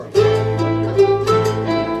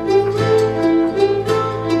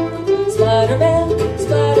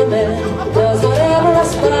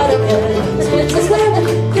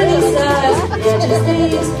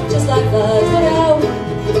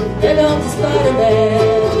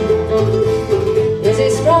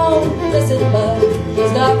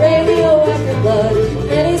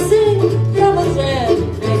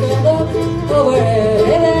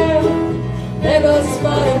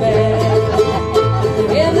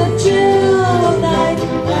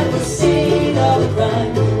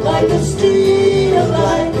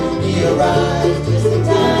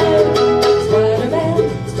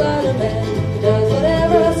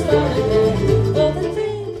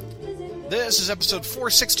is episode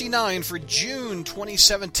 469 for June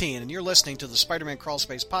 2017, and you're listening to the Spider-Man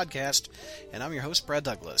Crawlspace podcast, and I'm your host, Brad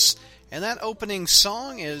Douglas. And that opening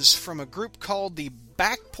song is from a group called the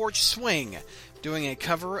Back Porch Swing, doing a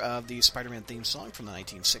cover of the Spider-Man theme song from the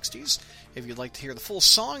 1960s. If you'd like to hear the full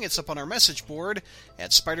song, it's up on our message board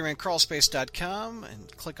at SpidermanCrawlspace.com,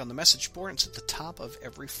 and click on the message board, and it's at the top of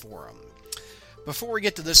every forum. Before we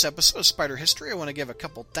get to this episode of Spider History, I want to give a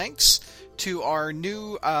couple thanks to our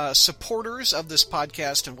new supporters of this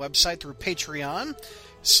podcast and website through Patreon.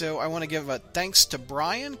 So I want to give a thanks to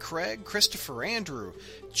Brian, Craig, Christopher, Andrew,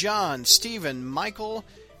 John, Stephen, Michael,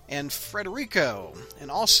 and Frederico, and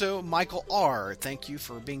also Michael R. Thank you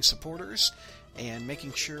for being supporters and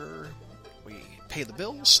making sure we pay the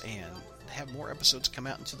bills and have more episodes come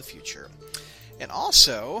out into the future. And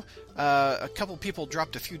also, a couple people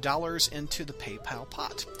dropped a few dollars into the PayPal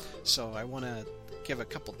pot. So I want to give a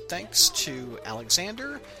couple thanks to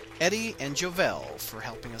Alexander, Eddie, and Jovel for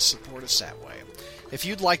helping us support us that way. If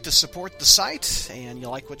you'd like to support the site and you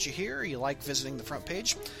like what you hear, you like visiting the front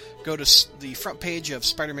page, go to the front page of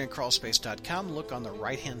SpidermanCrawlspace.com, look on the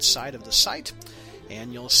right-hand side of the site,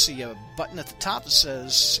 and you'll see a button at the top that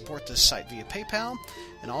says Support this site via PayPal.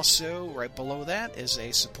 And also, right below that is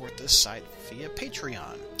a Support this site via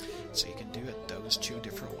Patreon. So you can do it those two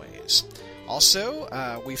different ways.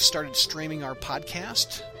 Also, we've started streaming our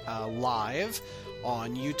podcast live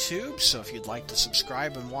on YouTube. So if you'd like to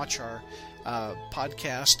subscribe and watch our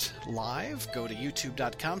podcast live, go to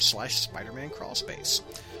youtube.com/SpidermanCrawlspace.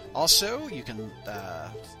 Also, you can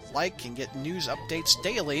like and get news updates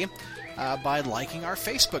daily by liking our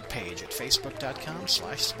Facebook page at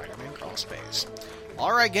facebook.com/SpidermanCrawlspace.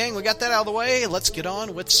 All right, gang, we got that out of the way. Let's get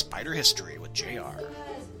on with Spider History with JR.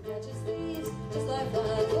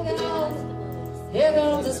 Here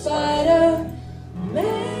comes a Spider-Man.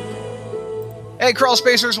 Hey,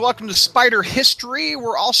 Crawlspacers, welcome to Spider History.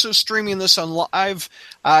 We're also streaming this on live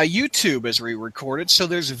YouTube as we record it, so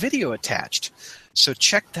there's video attached. So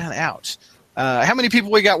check that out. How many people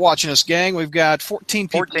we got watching us, gang? We've got 14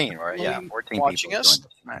 people. 14, right? Yeah, 14 watching people us.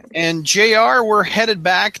 Right. And JR, we're headed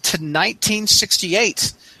back to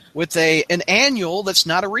 1968 with an annual that's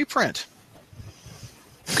not a reprint.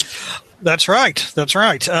 That's right. That's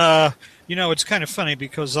right. It's kind of funny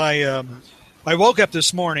because I woke up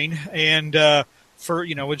this morning and was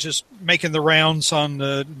just making the rounds on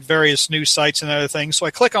the various news sites and other things. So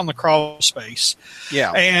I click on the crawl space.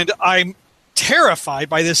 Yeah. And I'm terrified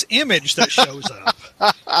by this image that shows up.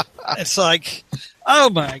 It's like,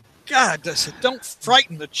 oh my God, don't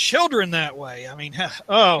frighten the children that way. I mean,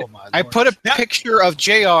 oh my Lord. I put a picture of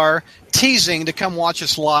JR teasing to come watch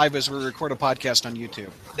us live as we record a podcast on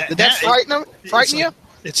YouTube. Did that frighten you?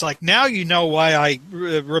 It's like, now you know why I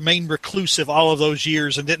remained reclusive all of those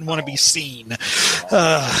years and didn't want to be seen.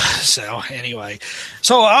 So anyway,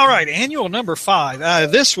 all right, annual number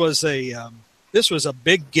 5. This was a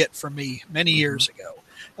big get for me many years ago.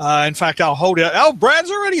 In fact, I'll hold it. Oh, Brad's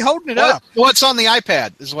already holding it up. Well, it's on the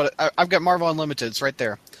iPad. Is what I've got. Marvel Unlimited. It's right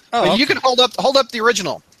there. Oh, okay. You can hold up the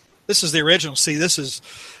original. This is the original. See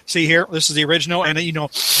here. This is the original, and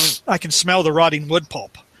I can smell the rotting wood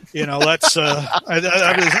pulp. That's that's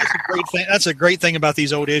a great thing. That's a great thing about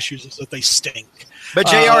these old issues is that they stink. But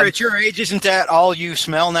JR, at your age, isn't that all you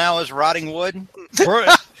smell now is rotting wood?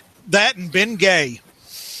 That and Ben Gay.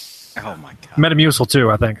 Oh my God. Metamucil too,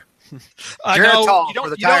 I think. I know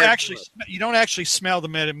you don't actually smell the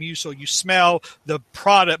Metamucil. You smell the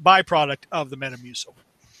byproduct of the Metamucil.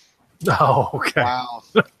 Oh, okay. Wow.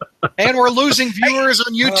 And we're losing viewers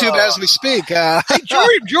on YouTube as we speak. Hey,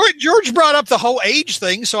 George brought up the whole age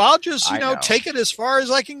thing, so I'll just take it as far as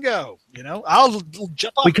I can go. I'll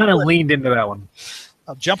jump off. We kind of leaned into that one.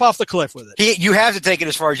 I'll jump off the cliff with it. You have to take it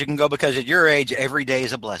as far as you can go because at your age, every day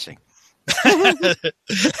is a blessing.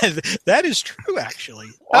 That is true,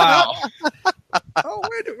 actually. Wow.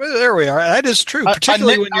 There we are. That is true.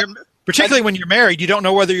 Particularly when you're married, you don't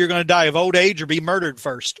know whether you're going to die of old age or be murdered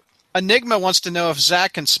first. Enigma wants to know if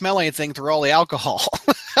Zach can smell anything through all the alcohol.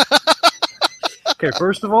 Okay,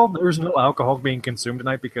 first of all, there's no alcohol being consumed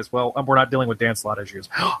tonight because, we're not dealing with dance lot issues.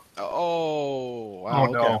 Oh, wow.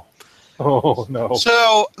 Oh, no. Oh, no.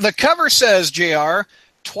 So the cover says, JR,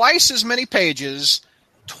 twice as many pages,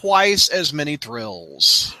 twice as many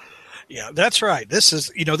thrills. Yeah, that's right. This is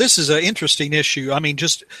an interesting issue. I mean,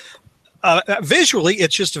 just visually,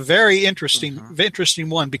 it's just a very interesting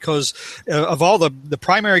one because of all the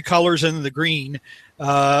primary colors and the green,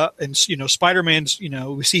 and Spider-Man's.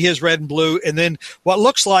 We see his red and blue, and then what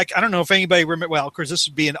looks like, I don't know if anybody remember. Well, of course, this is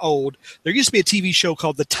being old. There used to be a TV show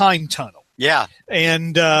called The Time Tunnel. Yeah.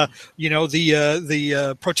 And the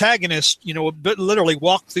protagonist, literally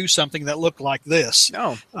walked through something that looked like this.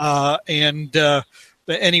 No.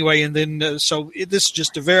 But anyway, and then this is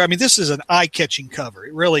just this is an eye-catching cover.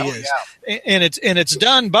 It really is, yeah. and it's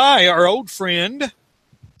done by our old friend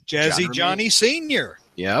Jazzy John Johnny Senior.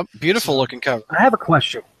 Yep, beautiful looking cover. I have a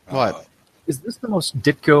question. What? Is this the most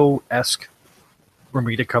Ditko-esque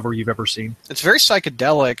Romita cover you've ever seen? It's very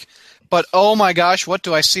psychedelic, but oh my gosh, what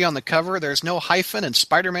do I see on the cover? There's no hyphen and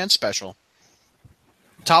Spider-Man special.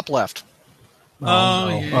 Top left. Oh,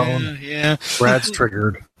 no. yeah. Brad's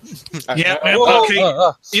triggered. Yeah.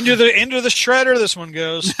 Okay. Into the shredder. This one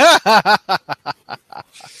goes. Go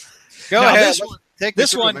Now, ahead.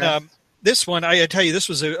 This one, I tell you, this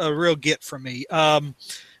was a real get for me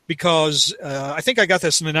because I think I got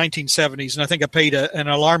this in the 1970s, and I think I paid an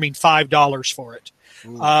alarming $5 for it.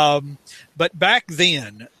 But back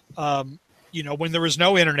then, when there was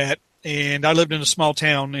no internet, and I lived in a small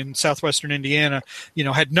town in southwestern Indiana,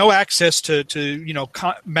 had no access to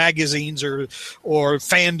magazines or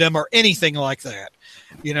fandom or anything like that,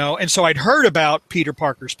 and so I'd heard about Peter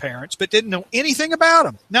Parker's parents, but didn't know anything about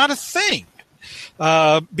them, not a thing.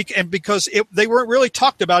 And because they weren't really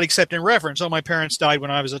talked about except in reference. Oh, my parents died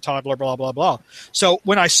when I was a toddler, blah, blah, blah. So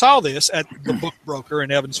when I saw this at the Book Broker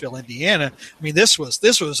in Evansville, Indiana, this was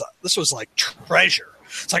like treasure.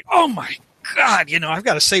 It's like, oh my God, I've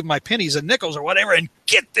got to save my pennies and nickels or whatever and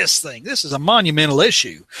get this thing. This is a monumental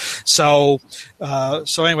issue. So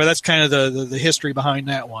anyway, that's kind of the history behind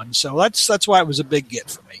that one. So that's why it was a big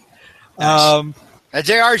get for me. Nice. At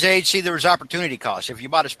JR's age, see, there was opportunity cost. If you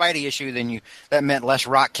bought a Spidey issue, then that meant less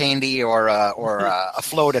rock candy or a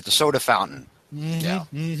float at the soda fountain. Mm-hmm, yeah.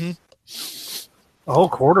 Mm-hmm. A whole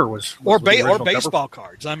quarter was or the baseball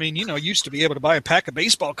cards. Used to be able to buy a pack of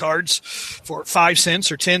baseball cards for 5 cents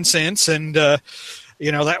or 10 cents, and that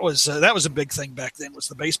was a big thing back then. Was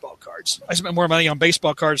the baseball cards? I spent more money on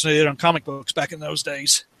baseball cards than I did on comic books back in those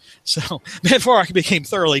days. So before I became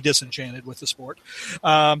thoroughly disenchanted with the sport.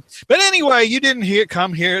 But anyway, you didn't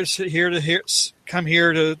come here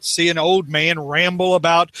to see an old man ramble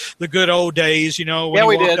about the good old days. When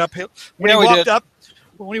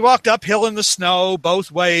he walked uphill in the snow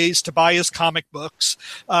both ways to buy his comic books.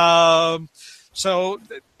 So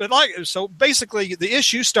basically the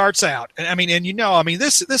issue starts out.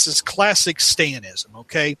 This is classic Stanism.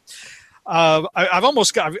 Okay.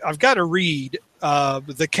 I've got to read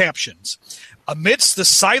the captions. Amidst the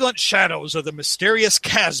silent shadows of the mysterious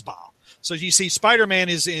Casbah. So you see, Spider-Man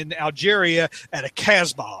is in Algeria at a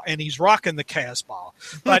Casbah, and he's rocking the Casbah.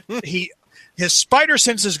 But his spider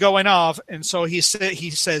sense is going off, and so he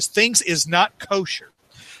says things is not kosher.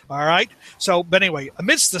 All right. So, but anyway,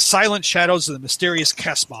 amidst the silent shadows of the mysterious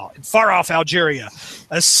Casbah in far-off Algeria,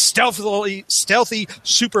 a stealthy,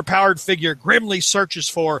 superpowered figure grimly searches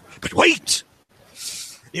for. But wait,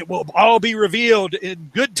 it will all be revealed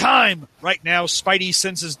in good time. Right now, Spidey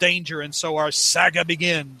senses danger, and so our saga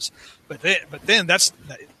begins. But then it's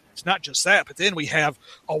not just that. But then we have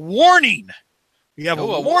a warning. We have a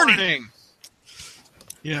warning.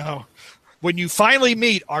 When you finally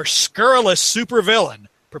meet our scurrilous supervillain,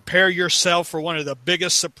 prepare yourself for one of the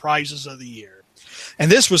biggest surprises of the year. And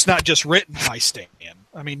this was not just written by Stan.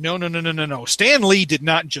 No. Stan Lee did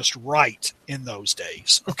not just write in those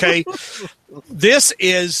days, okay? This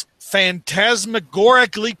is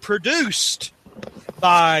phantasmagorically produced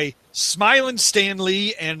by Smiling Stan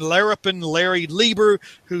Lee and Larapin Larry Lieber,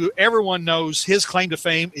 who everyone knows his claim to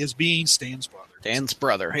fame is being Stan's brother. Dan's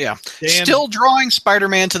brother, yeah. Still drawing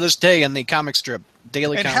Spider-Man to this day in the comic strip,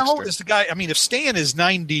 daily comic strip. And how old is the guy? If Stan is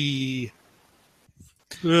 90...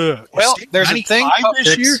 well, there's a thing...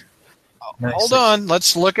 this year? Hold on,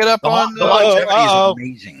 let's look it up on... The longevity is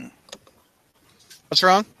amazing. What's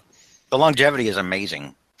wrong? The longevity is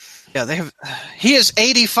amazing. Yeah, he is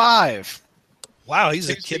 85. Wow, he's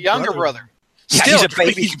a kid younger brother. Yeah, he's a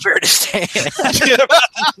baby compared to Stan.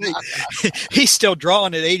 He's still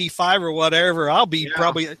drawing at 85 or whatever. I won't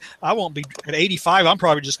be at 85. I'm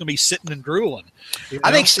probably just going to be sitting and drooling.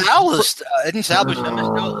 I think Sal isn't Sal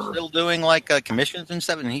Buscema still doing commissions and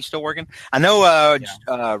stuff, and he's still working? I know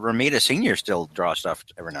Romita Sr. still draws stuff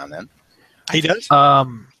every now and then. He does?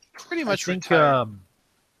 Pretty much I think retired.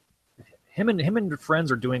 him and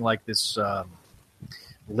friends are doing this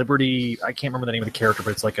Liberty, I can't remember the name of the character,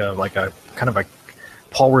 but it's like a kind of a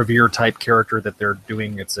Paul Revere type character that they're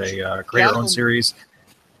doing. It's a creator-owned series.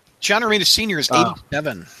 John Romita Sr. is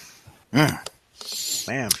 87. Man.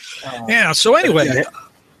 Yeah, so anyway.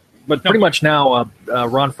 But pretty much now,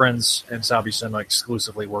 Ron Friends and Sal Buscema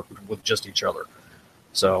exclusively work with just each other.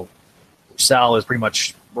 So Sal is pretty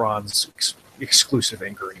much Ron's exclusive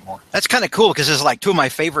inker anymore. That's kind of cool because it's like two of my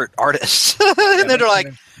favorite artists, and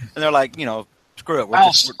they're like, you know, screw it.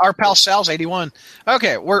 Our pal Sal's 81.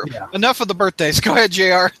 Okay, enough of the birthdays. Go ahead,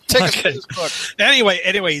 JR. Take us through this book.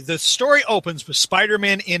 Anyway, the story opens with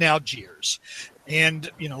Spider-Man in Algiers. And,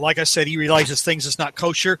 you know, like I said, he realizes things is not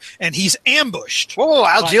kosher, and he's ambushed. Whoa,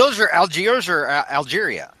 Algiers or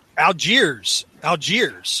Algeria? Algiers.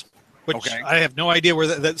 Which okay. I have no idea where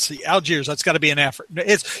that's the Algiers. That's got to be in Africa.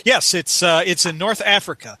 It's in North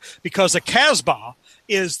Africa because the Casbah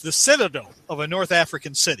is the citadel of a North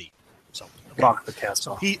African city. So Rock the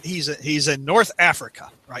Casbah. He's in North Africa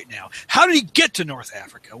right now. How did he get to North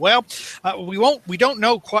Africa? Well, we won't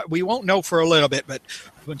know for a little bit, but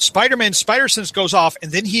when Spider-Sense goes off,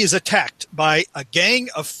 and then he is attacked by a gang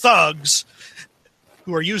of thugs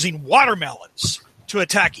who are using watermelons to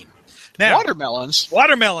attack him. Now,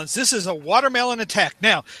 watermelons. This is a watermelon attack.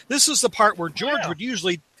 Now, this is the part where George would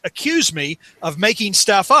usually accuse me of making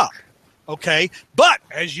stuff up. Okay, but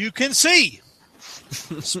as you can see,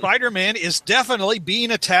 Spider-Man is definitely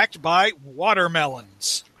being attacked by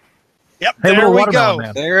watermelons. Yep, hey, there we go.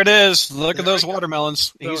 Man. There it is. Look at those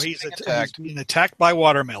watermelons. So he's being attacked by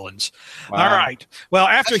watermelons. Wow. All right. Well,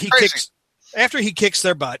 after he kicks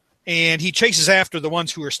their butt and he chases after the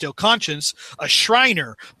ones who are still conscious, a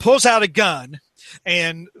Shriner pulls out a gun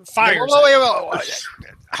and fires. Wait.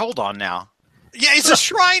 Hold on now. Yeah, it's a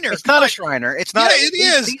Shriner. It's not a Shriner. It's not. Yeah, it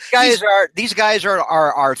is. These guys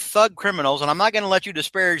are thug criminals, and I'm not going to let you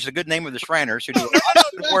disparage the good name of the Shriners who do a lot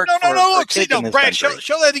of work. No, Brad, show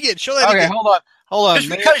that again. Okay, hold on. Just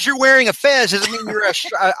because you're wearing a fez doesn't mean you're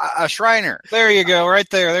a Shriner. There you go, right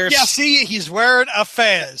there. There's. Yeah, see, he's wearing a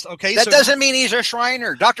fez. Okay, that doesn't mean he's a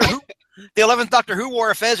Shriner. Doctor Who. The 11th Doctor Who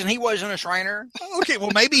wore a fez, and he wasn't a Shriner. Okay,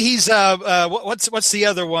 well maybe he's what's the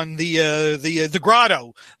other one? The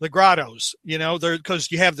grotto, the grottos. You know,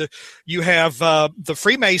 because you have the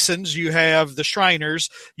Freemasons, you have the Shriners,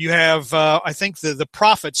 you have I think the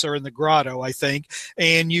prophets are in the grotto, I think,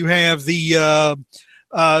 and you have the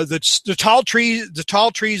tall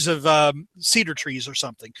trees of cedar trees or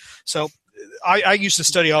something. So. I used to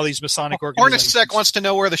study all these Masonic organizations. Hornacek wants to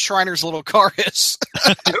know where the Shriner's little car is.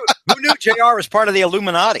 Who knew JR was part of the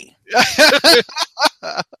Illuminati?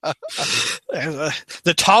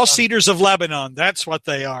 The tall cedars of Lebanon. That's what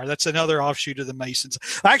they are. That's another offshoot of the Masons.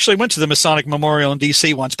 I actually went to the Masonic Memorial in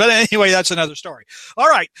D.C. once. But anyway, that's another story. All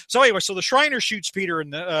right. So the Shriner shoots Peter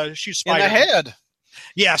and shoots Spider-Man. In the head.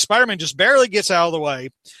 Yeah, Spider-Man just barely gets out of the way.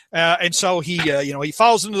 And so he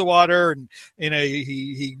falls into the water and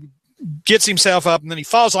he gets himself up, and then he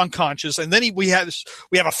falls unconscious, and then we have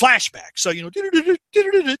a flashback. So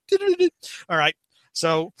all right.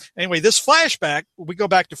 So anyway, this flashback, we go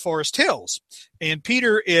back to Forest Hills, and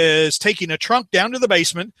Peter is taking a trunk down to the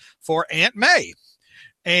basement for Aunt May,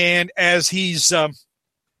 and as he's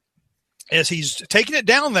taking it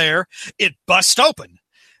down there, it busts open.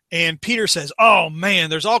 And Peter says, "Oh man,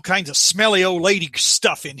 there's all kinds of smelly old lady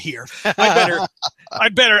stuff in here. I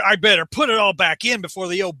better put it all back in before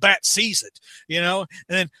the old bat sees it, you know."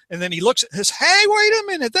 And then he looks and says, "Hey, wait a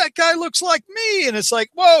minute, that guy looks like me." And it's like,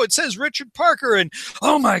 whoa, it says Richard Parker, and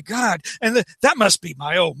oh my God, and that must be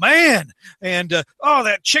my old man. And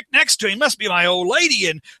that chick next to him must be my old lady.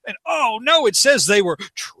 And oh no, it says they were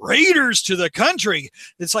traitors to the country.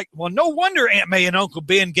 It's like, well, no wonder Aunt May and Uncle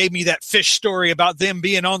Ben gave me that fish story about them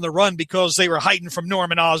being on the run because they were hiding from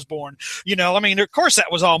Norman Osborn. You know, I mean, of course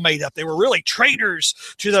that was all made up. They were really traitors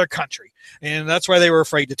to their country. And that's why they were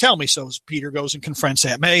afraid to tell me. So Peter goes and confronts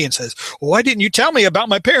Aunt May and says, well, why didn't you tell me about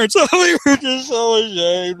my parents? Oh, they were just so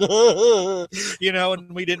ashamed. You know,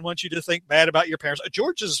 and we didn't want you to think bad about your parents.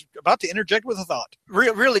 George is about to interject with a thought.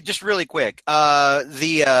 Really quick.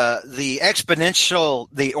 The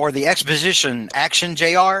exposition action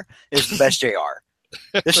JR is the best JR.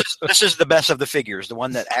 This is the best of the figures, the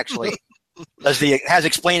one that actually has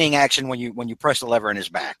explaining action when you press the lever in his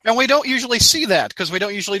back. And we don't usually see that because we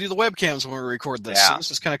don't usually do the webcams when we record this. Yeah. So this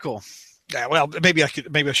is kind of cool. Yeah, well, maybe I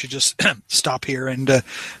should just stop here and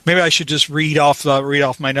maybe I should just read off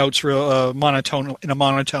my notes real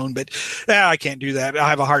monotone, but I can't do that. I'll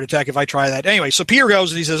have a heart attack if I try that. Anyway, so Peter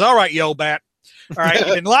goes and he says, "All right, you old bat. All right,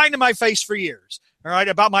 you've been lying to my face for years. All right,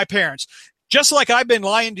 about my parents. Just like I've been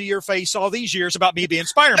lying to your face all these years about me being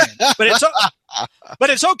Spider-Man. But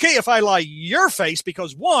it's okay if I lie your face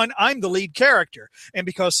because, one, I'm the lead character, and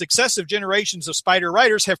because successive generations of Spider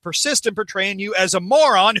writers have persisted in portraying you as a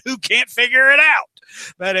moron who can't figure it out."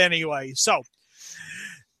 But anyway, so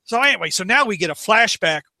now we get a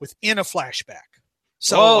flashback within a flashback.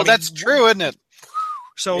 So that's true, isn't it?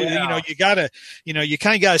 So, yeah. You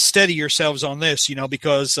kind of got to steady yourselves on this,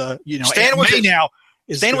 because, Stan was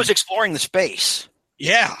Stan was exploring the space.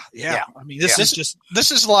 Yeah. I mean, this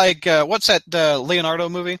is like what's that Leonardo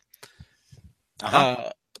movie?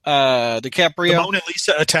 DiCaprio. The Mona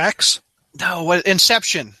Lisa Attacks. No, what?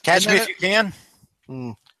 Inception. Catch Me If You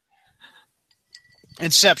Can.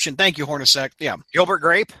 Inception. Thank you, Hornacek. Yeah. Gilbert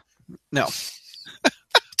Grape. No.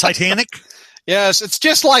 Titanic. Yes, it's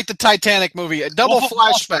just like the Titanic movie. Double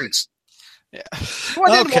flashbacks. Yeah.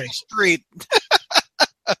 Okay. Wall Street.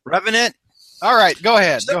 Revenant. All right, go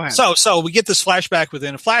ahead. So we get this flashback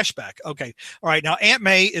within a flashback. Okay. All right. Now Aunt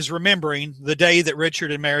May is remembering the day that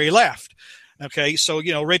Richard and Mary left. Okay. So,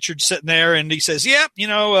 Richard's sitting there and he says,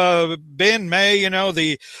 Ben, May,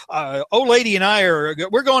 the old lady and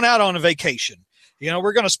we're going out on a vacation.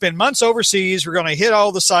 We're going to spend months overseas. We're going to hit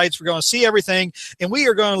all the sites. We're going to see everything. And we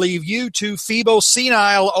are going to leave you two feeble,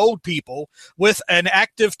 senile old people with an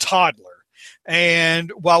active toddler.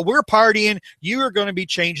 And while we're partying, you are going to be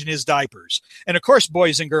changing his diapers. And of course,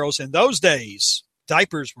 boys and girls, in those days,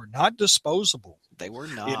 diapers were not disposable. They were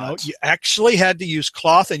not. You actually had to use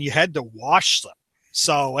cloth and you had to wash them.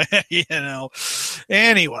 So,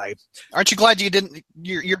 anyway. Aren't you glad you didn't?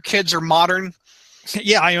 Your kids are modern.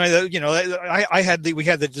 Yeah, we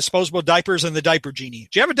had the disposable diapers and the diaper genie.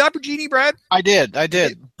 Do you have a diaper genie, Brad? I did.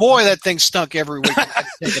 Boy, that thing stunk every week.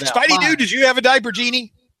 Spidey dude, did you have a diaper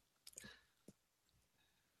genie?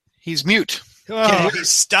 He's mute. Oh,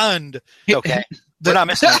 he's stunned. Okay. We're not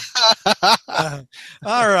missing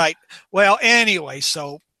all right. Well, anyway,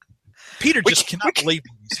 so Peter just cannot believe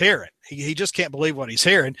what he's hearing. He just can't believe what he's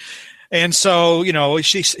hearing. And so,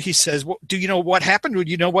 he says, well, do you know what happened? Do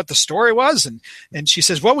you know what the story was? And she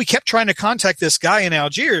says, well, we kept trying to contact this guy in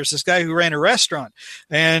Algiers, this guy who ran a restaurant.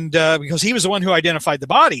 And because he was the one who identified the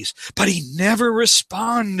bodies, but he never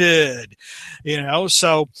responded,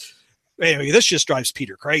 so anyway, this just drives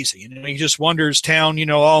Peter crazy. He just wanders town,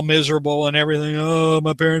 all miserable and everything. Oh,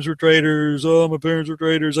 my parents were traitors. I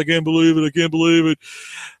can't believe it.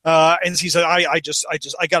 And he said, I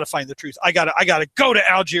got to find the truth. I got to go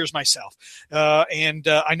to Algiers myself. And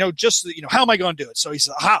I know just, how am I going to do it? So he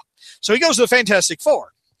says, aha. So he goes to the Fantastic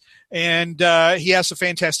Four. And he asks the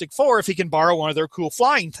Fantastic Four if he can borrow one of their cool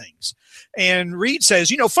flying things. And Reed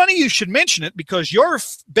says, funny you should mention it because your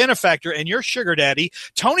benefactor and your sugar daddy,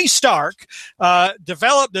 Tony Stark,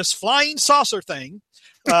 developed this flying saucer thing,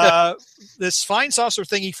 this flying saucer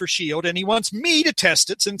thingy for S.H.I.E.L.D., and he wants me to test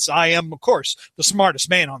it since I am, of course, the smartest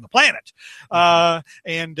man on the planet.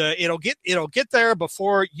 And it'll get there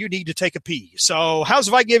before you need to take a pee. So how's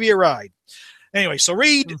if I give you a ride? Anyway, so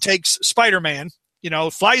Reed takes Spider-Man,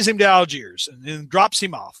 flies him to Algiers and then drops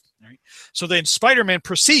him off. Right? So then Spider-Man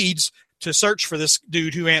proceeds to search for this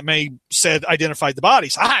dude who Aunt May said identified the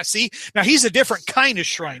bodies. Ah, see? Now he's a different kind of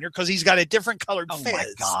Shriner because he's got a different colored fez. My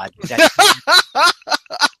God.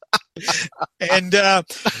 And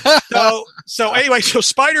so anyway, so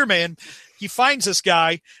Spider-Man, he finds this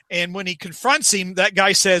guy, and when he confronts him, that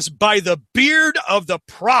guy says, by the beard of the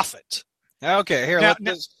prophet. Okay, here, I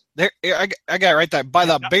got it right there. By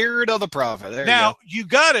the beard of the prophet. There now, you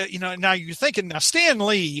got to, now you're thinking, now Stan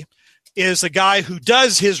Lee is a guy who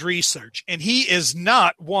does his research, and he is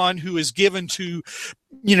not one who is given to,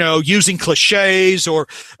 using cliches or,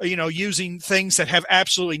 using things that have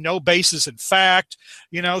absolutely no basis in fact,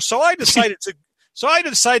 so I decided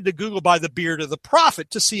to Google by the beard of the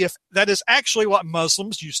prophet to see if that is actually what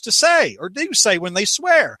Muslims used to say or do say when they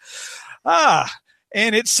swear. And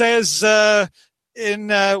it says, in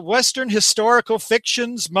Western historical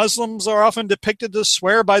fictions, Muslims are often depicted to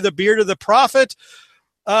swear by the beard of the prophet.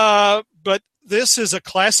 But this is a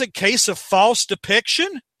classic case of false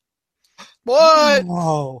depiction. What?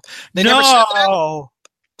 No. They never said that?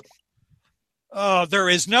 Oh, there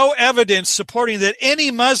is no evidence supporting that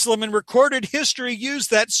any Muslim in recorded history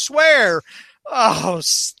used that swear. Oh,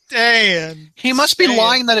 Stan. He must be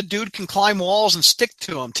lying that a dude can climb walls and stick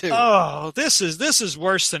to them, too. Oh, this is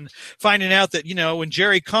worse than finding out that, when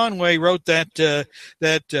Jerry Conway wrote that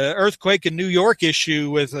Earthquake in New York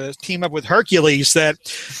issue with team up with Hercules, that,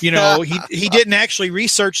 he didn't actually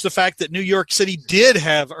research the fact that New York City did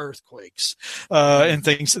have earthquakes and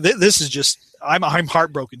things. This is just, I'm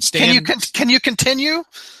heartbroken. Stan, can you continue?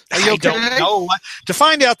 Are you okay? I don't know. To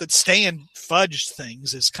find out that Stan fudged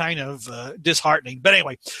things is kind of disheartening. But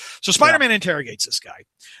anyway, so Spider-Man interrogates this guy,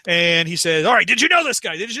 and he says, all right, did you know this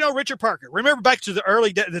guy? Did you know Richard Parker? Remember back to the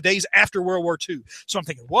early the days after World War II. So I'm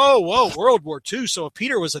thinking, whoa, World War II. So if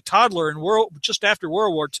Peter was a toddler in just after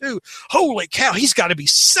World War II, holy cow, he's got to be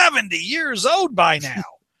 70 years old by now.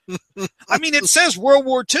 I mean, it says World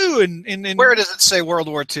War II. In where does it say World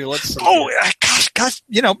War II? Let's see. Oh, gosh,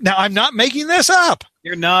 now I'm not making this up.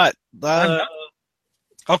 You're not.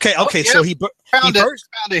 Okay. yeah. So he Found it. burst.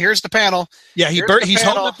 Found it. Here's the panel. Yeah, Here's the he's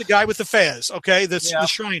panel. holding up the guy with the fez. Okay, the Yeah.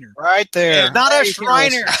 Shriner. Right there. It's not a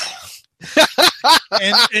Shriner.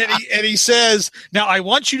 and he says, "Now I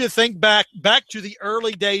want you to think back to the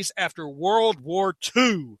early days after World War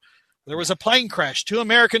II. There was a plane crash. 2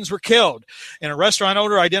 Americans were killed, and a restaurant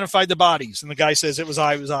owner identified the bodies. And the guy says, it was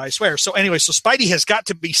I, I swear. So anyway, so Spidey has got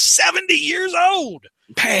to be 70 years old.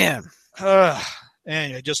 Man.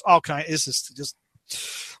 Anyway, just all kinds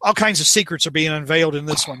of secrets are being unveiled in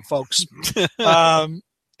this one, folks.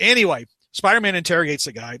 Anyway, Spider-Man interrogates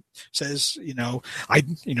the guy, says, I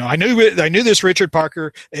knew this Richard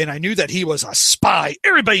Parker, and I knew that he was a spy.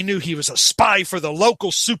 Everybody knew he was a spy for the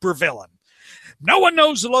local supervillain. No one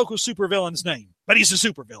knows the local supervillain's name, but he's a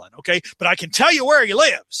supervillain, okay? But I can tell you where he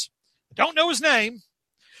lives. I don't know his name.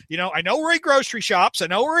 I know where he grocery shops. I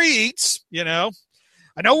know where he eats, I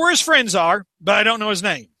know where his friends are, but I don't know his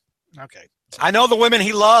name. Okay. I know the women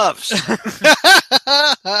he loves.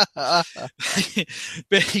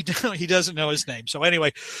 But he doesn't know his name. So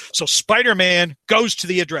anyway, so Spider-Man goes to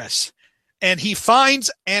the address, and he finds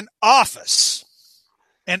an office.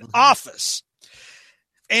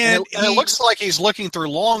 And it looks like he's looking through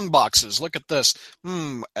long boxes. Look at this.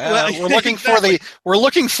 Well, we're looking exactly. we're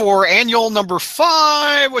looking for annual number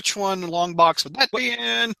 5. Which one long box would that be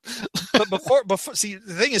in? But before, see,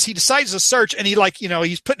 the thing is, he decides to search, and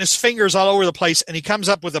he's putting his fingers all over the place, and he comes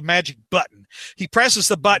up with a magic button. He presses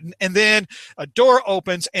the button, and then a door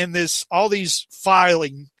opens, and all these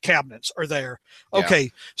filing cabinets are there. Okay, yeah.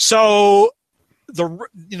 So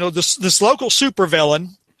this local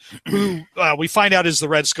supervillain, who we find out is the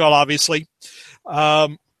Red Skull, obviously.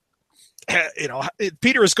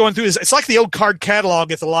 Peter is going through it's like the old card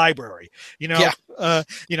catalog at the library, Yeah.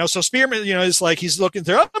 So Spearman, is like, he's looking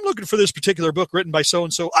through, I'm looking for this particular book written by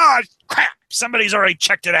so-and-so. Crap. Somebody's already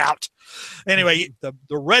checked it out. Anyway, the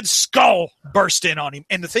Red Skull burst in on him.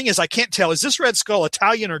 And the thing is, I can't tell, is this Red Skull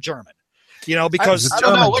Italian or German? Because I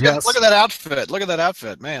don't know. Look at that outfit. Look at that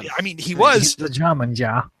outfit, man. I mean, he was the German,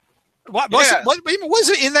 yeah. Was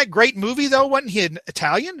it in that great movie though? Wasn't he an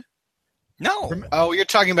Italian? No. Oh, you're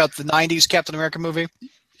talking about the '90s Captain America movie?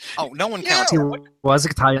 Oh, no one counts. He was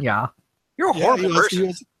Italian, yeah. You're a horrible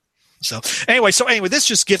person. So anyway, this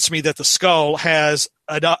just gets me that the Skull has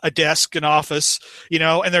a desk, an office,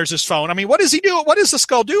 and there's his phone. I mean, what does he do? What does the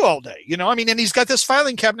Skull do all day? And he's got this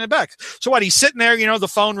filing cabinet back. So what? He's sitting there, the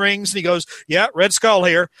phone rings, and he goes, "Yeah, Red Skull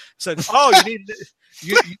here." Said, "Oh,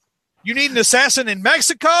 you need an assassin in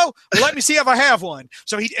Mexico? Well, let me see if I have one."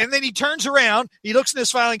 So then he turns around, he looks in his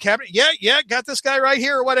filing cabinet. Yeah, got this guy right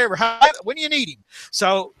here or whatever. When do you need him?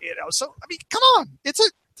 So, I mean, come on. It's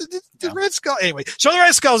the Red Skull. Anyway, so the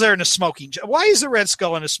Red Skull's there in a smoking. Why is the Red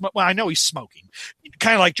Skull in a smoke? Well, I know he's smoking.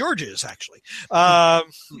 Kind of like George is, actually. But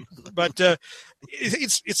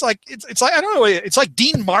it's like I don't know. It's like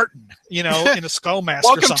Dean Martin, in a skull mask.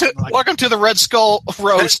 Welcome to the Red Skull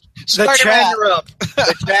roast.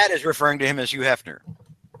 The chat is referring to him as Hugh Hefner.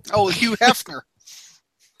 Oh, Hugh Hefner.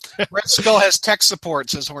 Red Skull has tech support,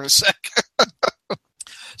 says Hornacek.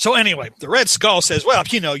 So anyway, the Red Skull says, "Well,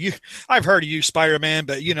 I've heard of you, Spider-Man,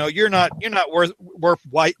 but you're not worth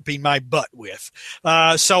wiping my butt with.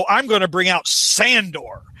 So I'm going to bring out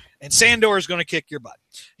Sandor, and Sandor is going to kick your butt."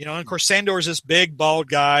 And of course, Sandor is this big, bald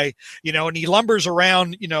guy, and he lumbers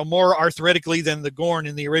around, more arthritically than the Gorn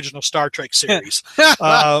in the original Star Trek series.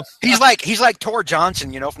 He's like Tor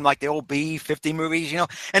Johnson, from like the old B-50 movies,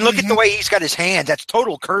 And look at the way he's got his hands. That's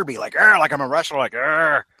total Kirby, like I'm a wrestler, like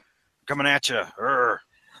coming at you.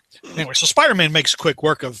 Anyway, so Spider-Man makes quick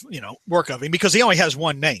work of him because he only has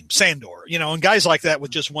one name, Sandor. And guys like that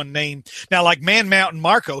with just one name. Now, like Man Mountain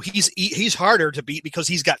Marco, he's harder to beat because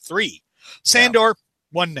he's got 3. Sandor,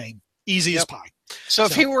 one name, easy as pie. So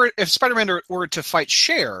if Spider-Man were to fight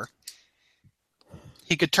Cher,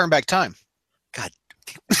 he could turn back time. God.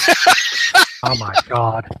 Oh my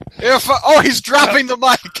God. He's dropping the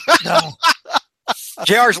mic. No.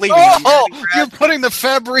 JR's leaving. Oh, you're putting the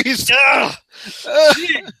Febreze.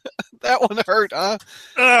 That one hurt, huh?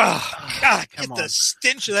 God, get the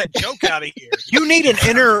stench of that joke out of here. You need an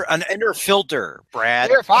inner filter, Brad.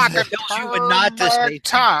 If I could turn back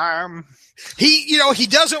time. He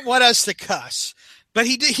doesn't want us to cuss, but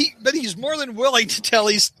he's more than willing to tell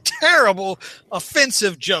these terrible,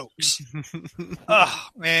 offensive jokes.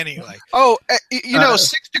 Anyway.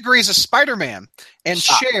 6 Degrees of Spider-Man and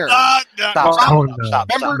Cher. Stop.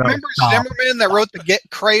 Remember Zimmerman that wrote the Get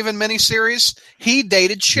Craven miniseries? He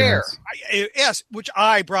dated Cher. Yes, which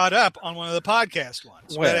I brought up on one of the podcast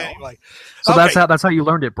ones. Well, but anyway. So that's how you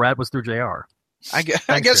learned it, Brad, was through JR. I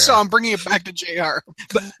guess so. I'm bringing it back to JR.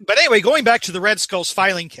 But anyway, going back to the Red Skull's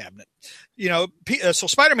filing cabinet, so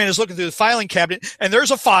Spider-Man is looking through the filing cabinet, and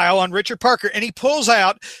there's a file on Richard Parker, and he pulls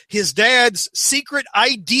out his dad's secret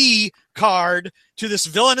ID card to this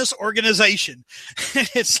villainous organization.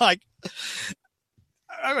 It's like,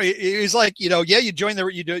 I mean, he's like, you join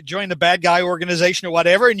the bad guy organization or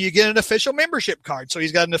whatever, and you get an official membership card. So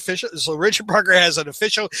he's got so Richard Parker has an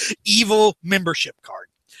official evil membership card.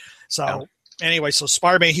 So anyway, so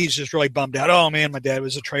Spider-Man, he's just really bummed out. Oh man, my dad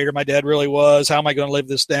was a traitor. My dad really was. How am I going to live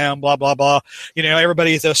this down? Blah, blah, blah.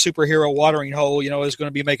 Everybody at the superhero watering hole, is going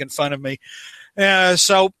to be making fun of me.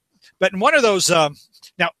 But in one of those,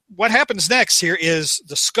 now what happens next here is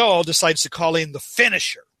the Skull decides to call in the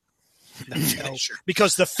Finisher.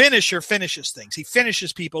 Because the Finisher finishes things. He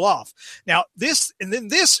finishes people off. Now the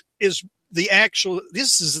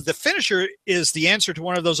Finisher is the answer to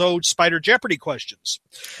one of those old Spider Jeopardy questions.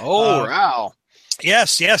 Oh, wow.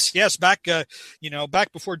 Yes. Back,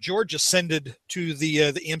 back before George ascended to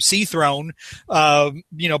the MC throne,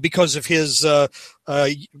 because of his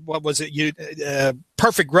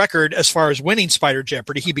perfect record as far as winning Spider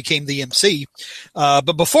Jeopardy, he became the MC.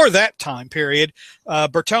 But before that time period,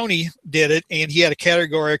 Bertoni did it, and he had a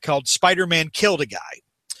category called Spider-Man Killed a Guy.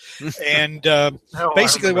 And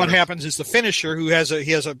basically, what happens is the Finisher, he has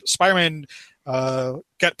a Spider-Man.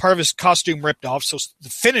 Got part of his costume ripped off, so the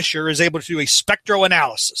Finisher is able to do a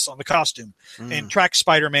spectroanalysis on the costume and track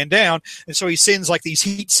Spider-Man down, and so he sends like these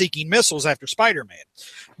heat-seeking missiles after Spider-Man.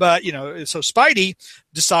 But so Spidey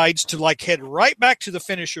decides to head right back to the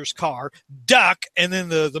Finisher's car, duck, and then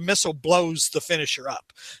the missile blows the Finisher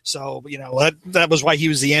up. So that was why he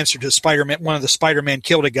was the answer to Spider-Man. One of the Spider-Man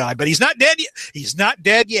killed a guy, but he's not dead yet. He's not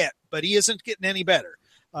dead yet, but he isn't getting any better.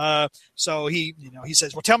 So he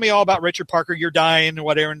says, well, tell me all about Richard Parker. You're dying and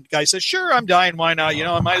whatever. And the guy says, sure, I'm dying. Why not?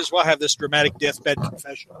 I might as well have this dramatic deathbed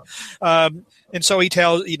confession. And so he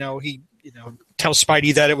tells, tells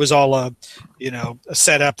Spidey that it was all a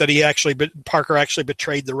setup, that Parker actually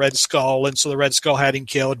betrayed the Red Skull. And so the Red Skull had him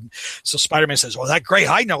killed. And so Spider-Man says, well, that's great.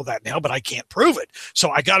 I know that now, but I can't prove it. So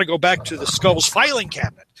I got to go back to the Skull's filing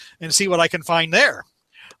cabinet and see what I can find there.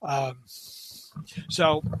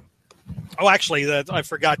 Oh, actually, I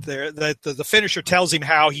forgot there that the Finisher tells him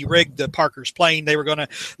how he rigged the Parker's plane.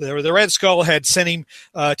 The Red Skull had sent him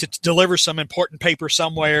to deliver some important paper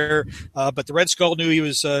somewhere, but the Red Skull knew he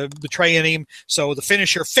was betraying him. So the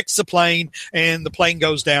Finisher fixed the plane, and the plane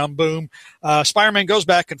goes down. Boom. Spider-Man goes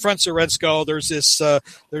back, confronts the Red Skull. There's this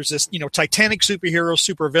Titanic superhero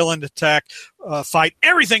supervillain attack fight.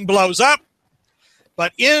 Everything blows up,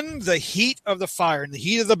 but in the heat of the fire, in the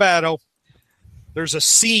heat of the battle, there's a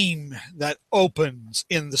seam that opens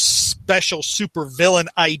in the special supervillain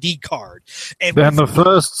ID card. And then the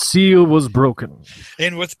first seal was broken.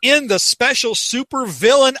 And within the special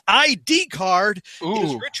supervillain ID card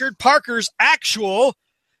is Richard Parker's actual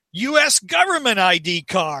U.S. government ID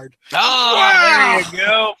card. Oh, wow. There you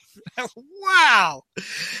go. Wow.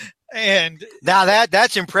 And now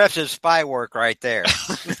that's impressive spy work right there.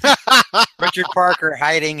 Richard Parker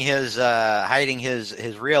hiding his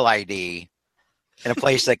real ID in a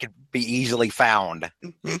place that could be easily found.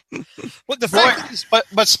 Well, the fact is,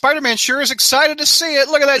 but Spider-Man sure is excited to see it.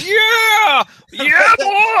 Look at that! Yeah,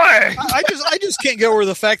 boy! I just can't get over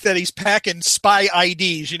the fact that he's packing spy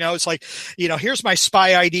IDs. It's like, here's my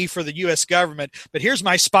spy ID for the U.S. government, but here's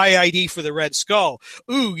my spy ID for the Red Skull.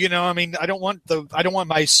 Ooh, I don't want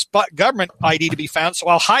my government ID to be found, so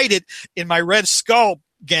I'll hide it in my Red Skull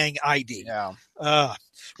gang ID. Yeah. Well,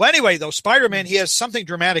 anyway, though, Spider-Man, he has something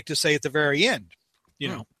dramatic to say at the very end.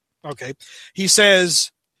 Okay. He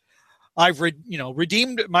says, I've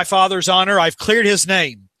redeemed my father's honor. I've cleared his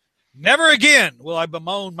name. Never again will I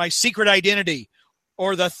bemoan my secret identity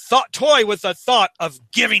or toy with the thought of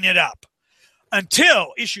giving it up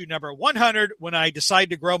until issue number 100, when I decide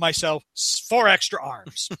to grow myself 4 extra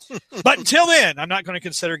arms. But until then, I'm not going to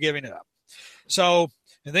consider giving it up. So,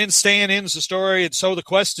 and then Stan ends the story, and so the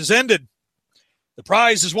quest is ended. The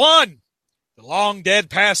prize is won. The long-dead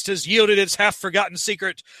past has yielded its half-forgotten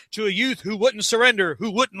secret to a youth who wouldn't surrender,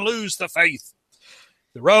 who wouldn't lose the faith.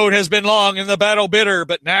 The road has been long and the battle bitter,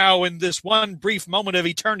 but now in this one brief moment of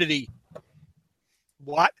eternity...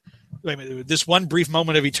 What? Wait a minute. This one brief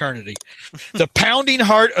moment of eternity. The pounding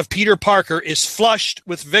heart of Peter Parker is flushed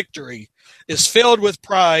with victory, is filled with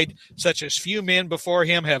pride, such as few men before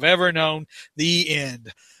him have ever known. The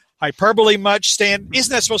end. Hyperbole much, Stan?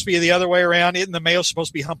 Isn't that supposed to be the other way around? Isn't the male supposed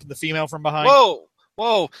to be humping the female from behind?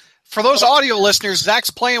 Whoa. For those audio listeners,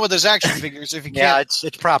 Zach's playing with his action figures. If you can't. Yeah,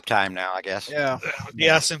 it's prop time now, I guess. Yeah.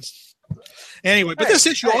 Anyway, but this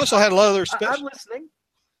issue also had a lot of other I'm listening.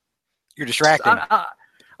 You're distracting.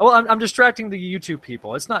 Well, I'm distracting the YouTube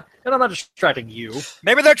people. It's not, and I'm not distracting you.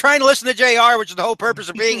 Maybe they're trying to listen to JR, which is the whole purpose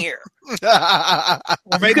of being here.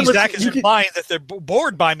 Or maybe Zach is implying that they're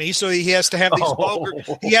bored by me, so he has to have these vulgar.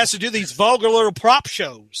 He has to do these vulgar little prop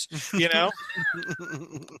shows. You know.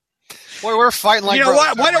 Boy, we're fighting like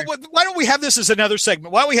why don't we have this as another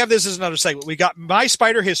segment? Why don't we have this as another segment? We got My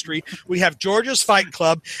Spider History, we have George's Fight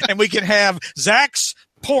Club, and we can have Zach's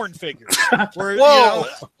porn figures. Where, Whoa.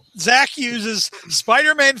 Zach uses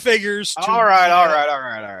Spider-Man figures. All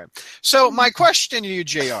right. So my question to you,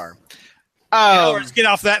 JR. Let's get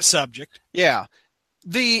off that subject. Yeah.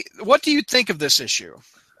 What do you think of this issue?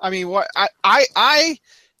 I mean, what I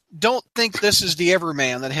don't think this is the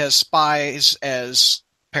Everyman that has spies as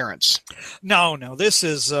parents. No. This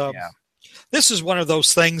is one of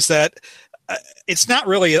those things that it's not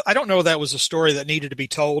really. I don't know if that was a story that needed to be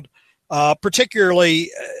told,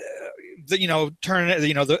 particularly.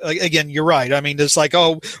 Again, you're right. I mean, it's like,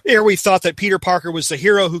 here we thought that Peter Parker was the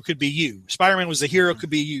hero who could be you. Spider-Man was the hero who could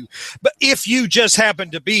be you. But if you just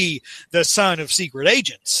happen to be the son of secret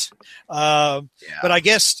agents. But I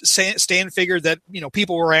guess Stan figured that,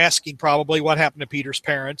 people were asking probably what happened to Peter's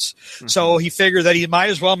parents. Mm-hmm. So he figured that he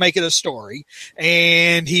might as well make it a story.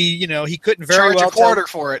 And he couldn't very charge well a quarter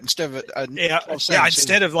for it instead of 12 cents.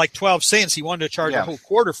 Instead of like 12 cents, he wanted to charge a whole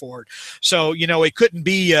quarter for it. So, it couldn't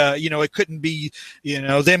be,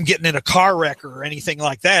 them getting in a car wreck or anything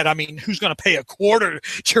like that. I mean, who's going to pay a quarter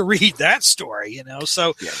to read that story?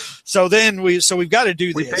 So then we've got to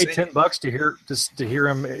do this. We paid $10 to hear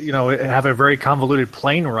him, have a very convoluted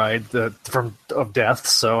plane ride of death.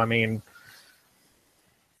 So I mean,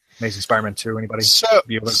 Amazing Spider-Man 2. Anybody?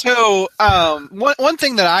 One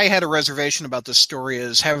thing that I had a reservation about this story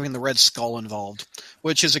is having the Red Skull involved,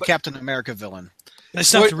 which is a Captain America villain.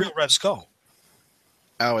 It's not the real Red Skull.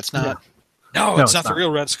 Oh, it's not. No, it's not the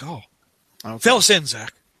real Red Skull. Okay. Fill us in,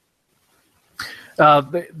 Zach. Fill us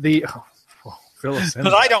in.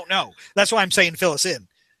 Because I don't know. That's why I'm saying fill us in.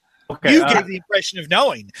 Okay, you gave the impression of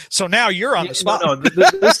knowing, so now you're on the spot. No,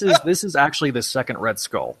 this is actually the second Red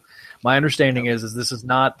Skull. My understanding is this is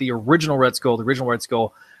not the original Red Skull. The original Red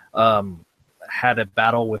Skull had a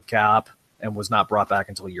battle with Cap and was not brought back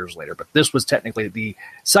until years later. But this was technically the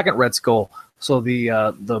second Red Skull. So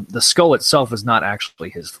the skull itself is not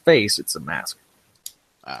actually his face; it's a mask.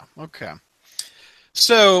 Oh, okay.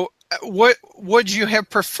 So, what would you have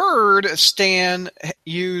preferred? Stan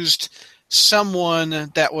used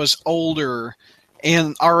someone that was older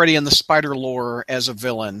and already in the Spider lore as a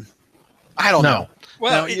villain. I don't know.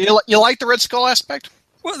 Well, you like the Red Skull aspect?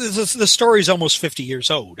 Well, the story's almost 50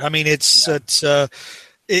 years old. I mean, it's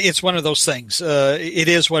one of those things. It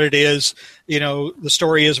is what it is. The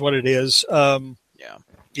story is what it is. Who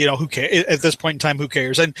cares at this point in time? Who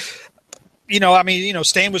cares? And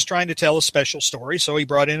Stan was trying to tell a special story, so he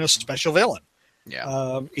brought in a special villain.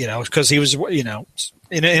 Yeah. Because he was,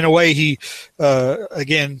 in a way, he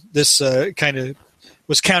again, this kind of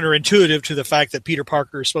was counterintuitive to the fact that Peter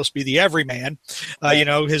Parker is supposed to be the everyman.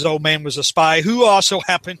 His old man was a spy who also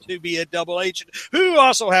happened to be a double agent, who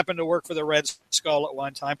also happened to work for the Red Skull at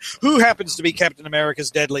one time, who happens to be Captain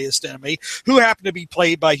America's deadliest enemy, who happened to be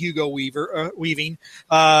played by Hugo Weaving,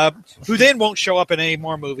 who then won't show up in any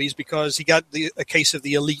more movies because he got a case of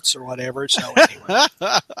the elites or whatever. So anyway.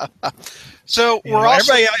 So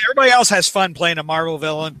everybody else has fun playing a Marvel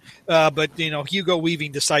villain, but Hugo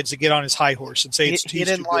Weaving decides to get on his high horse and say he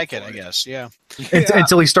didn't like it. I guess, yeah.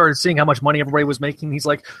 Until he started seeing how much money everybody was making, he's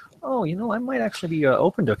like, "Oh, I might actually be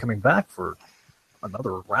open to coming back for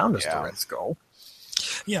another round as the Red Skull."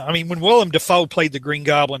 Yeah, I mean, when Willem Dafoe played the Green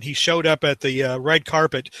Goblin, he showed up at the red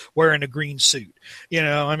carpet wearing a green suit.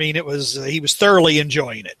 I mean, it was he was thoroughly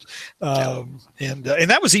enjoying it, and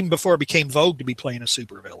that was even before it became vogue to be playing a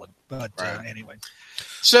supervillain. But anyway.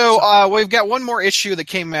 So we've got one more issue that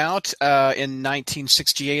came out in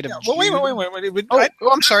 1968. Wait.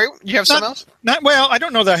 I'm sorry. You have something else? I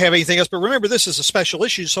don't know that I have anything else, but remember, this is a special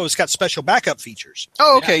issue, so it's got special backup features.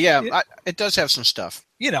 Oh, okay, yeah. It does have some stuff.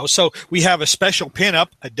 So we have a special pinup,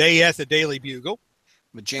 A Day at the Daily Bugle.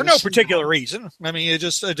 For no particular reason. I mean, it's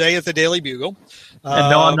just A Day at the Daily Bugle. And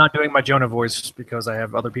no, I'm not doing my Jonah voice because I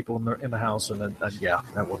have other people in the house, and then,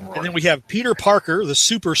 that wouldn't work. And then we have Peter Parker, the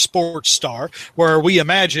super sports star, where we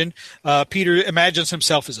imagine Peter imagines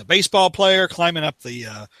himself as a baseball player climbing up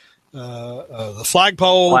the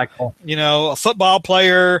flagpole. A football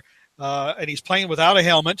player, and he's playing without a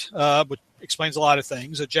helmet, which explains a lot of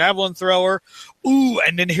things. A javelin thrower. Ooh,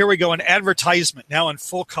 and then here we go, an advertisement now in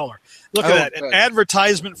full color. Look at that. Good. An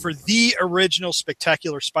advertisement for the original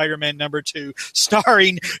Spectacular Spider-Man #2,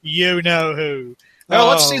 starring you-know-who. Oh,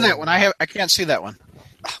 let's see that one. I can't see that one.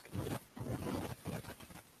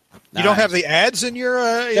 You don't have the ads in your?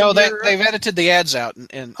 No, they've edited the ads out.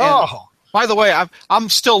 And oh. By the way, I'm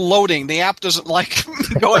still loading. The app doesn't like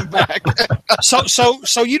going back.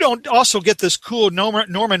 So you don't also get this cool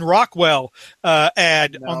Norman Rockwell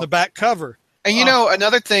ad on the back cover. And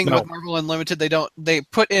another thing with Marvel Unlimited, they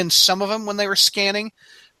put in some of them when they were scanning,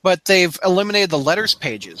 but they've eliminated the letters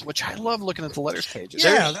pages, which I love looking at the letters pages.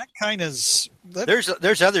 Yeah, that kind of.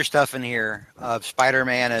 There's other stuff in here of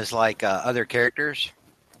Spider-Man as like other characters.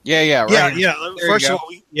 Yeah, right. Yeah. First of all,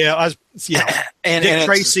 and Dick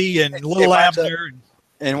Tracy and Little Abner.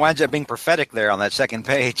 And winds up being prophetic there on that second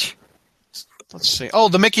page. Let's see. Oh,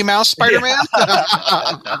 the Mickey Mouse Spider-Man?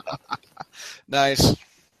 Yeah. Nice.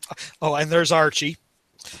 Oh, and there's Archie.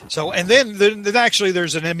 So, and then actually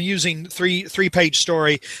there's an amusing three-page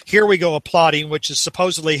story. Here we go, a plotting, which is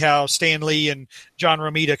supposedly how Stan Lee and John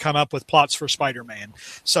Romita come up with plots for Spider-Man.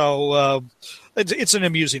 So, it's an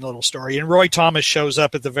amusing little story. And Roy Thomas shows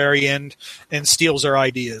up at the very end and steals their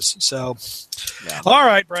ideas. So, All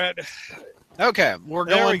right, Brad. Okay, we're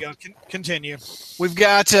going. There we go. Continue. We've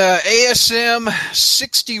got ASM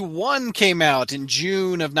 61 came out in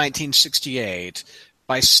June of 1968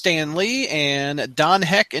 by Stan Lee and Don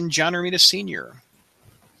Heck and John Romita Sr.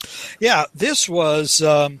 Yeah, this was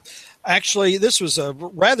a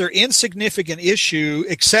rather insignificant issue,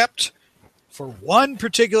 except for one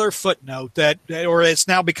particular footnote or it's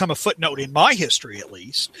now become a footnote in my history, at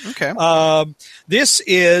least. Okay. This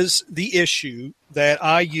is the issue that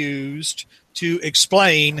I used to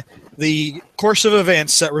explain the course of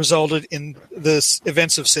events that resulted in the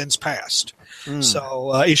events of Sins Past.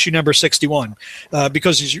 So issue number 61,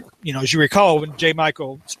 because as you recall, when J.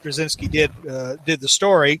 Michael Straczynski did the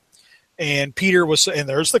story, and Peter was, and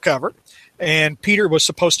there's the cover, and Peter was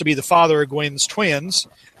supposed to be the father of Gwen's twins,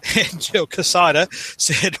 and Joe Quesada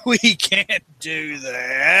said, "We can't do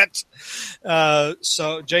that."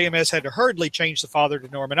 So JMS had to hurriedly change the father to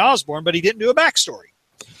Norman Osborn, but he didn't do a backstory.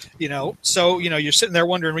 So you're sitting there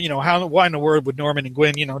wondering, why in the world would Norman and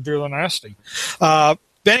Gwen, do the nasty? But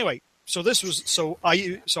anyway. So I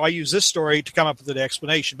use this story to come up with an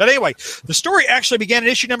explanation. But anyway, the story actually began in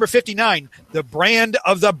issue number 59, The Brand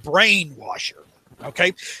of the Brainwasher.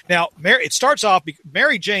 Okay. Now, it starts off.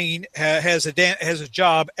 Mary Jane has a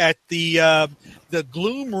job at the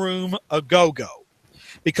Gloom Room a Go-Go,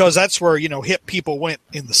 because that's where hip people went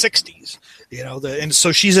in the 60s. And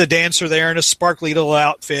so she's a dancer there in a sparkly little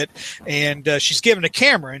outfit, and she's given a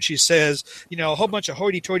camera, and she says, a whole bunch of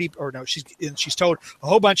hoity-toity, she's told a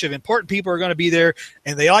whole bunch of important people are going to be there,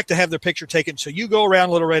 and they like to have their picture taken. So you go around,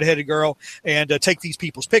 little redheaded girl, and take these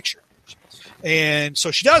people's picture. And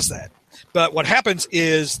so she does that. But what happens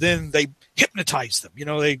is then they hypnotize them.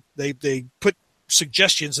 They put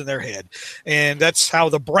suggestions in their head, and that's how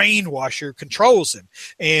the brainwasher controls them.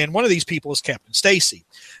 And one of these people is Captain Stacy,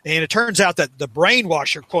 and it turns out that the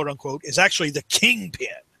brainwasher, quote unquote, is actually the Kingpin.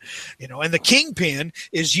 And the Kingpin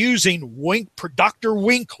is using Dr.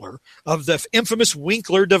 Winkler of the infamous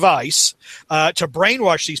Winkler device to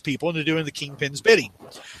brainwash these people into doing the Kingpin's bidding.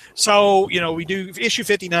 So, we do issue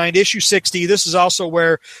 59, issue 60. This is also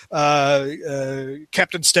where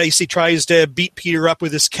Captain Stacy tries to beat Peter up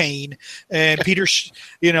with his cane, and Peter,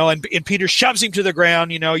 and Peter shoves him to the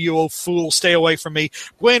ground. You old fool, stay away from me.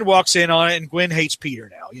 Gwen walks in on it, and Gwen hates Peter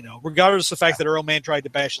now. Regardless of the fact that her old man tried to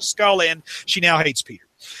bash his skull in, she now hates Peter.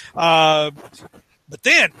 But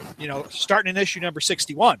then, starting in issue number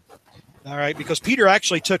 61, all right, because Peter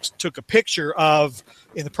actually took a picture of,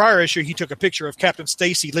 in the prior issue, he took a picture of Captain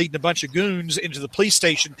Stacy leading a bunch of goons into the police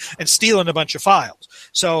station and stealing a bunch of files.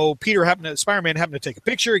 So Spider-Man happened to take a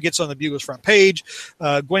picture. It gets on the Bugle's front page.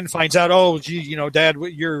 Gwen finds out, oh, gee, Dad,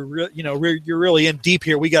 you're really in deep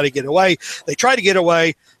here. We got to get away. They try to get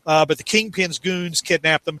away, but the Kingpin's goons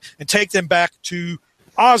kidnap them and take them back to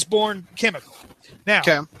Osborn Chemical. Now,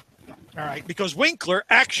 okay. All right, because Winkler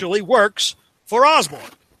actually works for Osborn.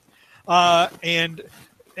 And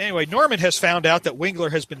anyway, Norman has found out that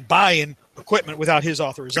Winkler has been buying equipment without his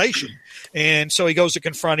authorization. And so he goes to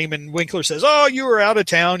confront him, and Winkler says, oh, you were out of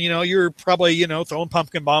town. You're probably, throwing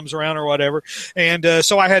pumpkin bombs around or whatever. And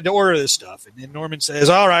so I had to order this stuff. And then Norman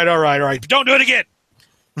says, all right. But don't do it again.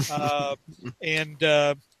 Of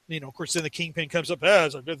course, then the Kingpin comes up.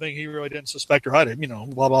 It's a good thing he really didn't suspect or hide it,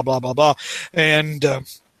 blah, blah, blah, blah, blah. And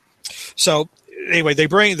so anyway, they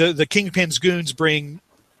bring the Kingpin's goons bring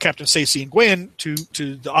Captain Stacy and Gwen to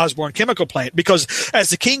the Osborn chemical plant, because, as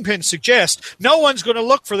the Kingpin suggests, no one's going to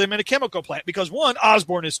look for them in a chemical plant because, one,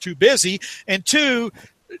 Osborn is too busy, and two,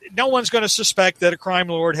 no one's going to suspect that a crime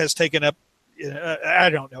lord has taken up, I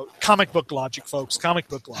don't know, comic book logic, folks, comic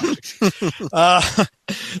book logic.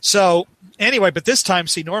 So anyway, but this time,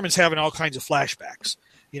 see, Norman's having all kinds of flashbacks.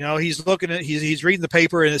 He's looking at he's reading the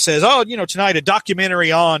paper and it says, "Oh, tonight a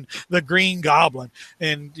documentary on the Green Goblin."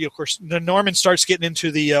 And of course, the Norman starts getting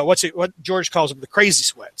into the what George calls them, the crazy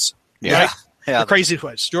sweats. Yeah. Right? Yeah. The crazy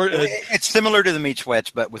sweats. George, it's similar to the meat sweats,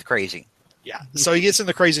 but with crazy. yeah. So he gets in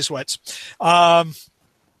the crazy sweats.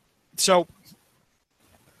 So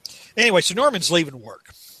anyway, so Norman's leaving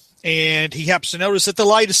work. And he happens to notice that the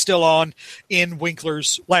light is still on in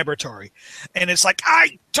Winkler's laboratory. And it's like,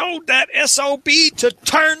 I told that SOB to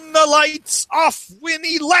turn the lights off when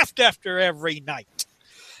he left after every night.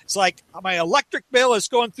 It's like, my electric bill is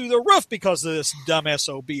going through the roof because of this dumb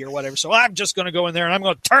SOB or whatever. So I'm just going to go in there and I'm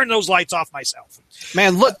going to turn those lights off myself.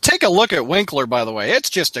 Man, take a look at Winkler, by the way.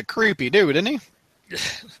 It's just a creepy dude, isn't he?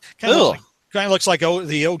 Kind of looks like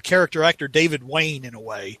the old character actor David Wayne in a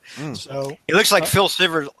way. So he looks like Phil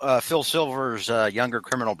Silver's younger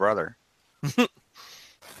criminal brother.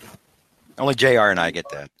 Only JR and I get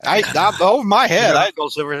that. Over my head. Phil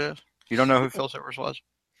Silvers is. You don't know who Phil Silvers was?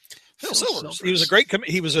 Phil Silvers. He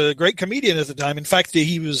was a great comedian at the time. In fact,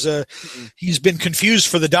 he's been confused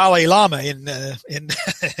for the Dalai Lama in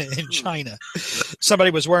China. Somebody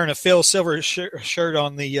was wearing a Phil Silvers shirt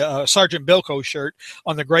on the Sergeant Bilko shirt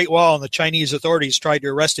on the Great Wall, and the Chinese authorities tried to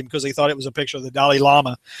arrest him because they thought it was a picture of the Dalai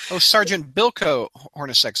Lama. Oh, Sergeant Bilko,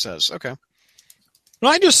 Hornacek says. Okay. No,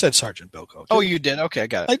 I just said Sergeant Bilko. Oh, you did? Okay, I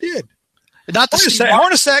got it. I did. Not the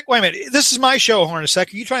Hornacek. Wait a minute. This is my show,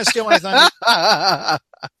 Hornacek. Are you trying to steal my thunder?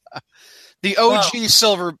 The OG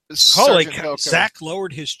Silver. Holy cow. Zach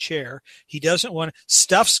lowered his chair. He doesn't want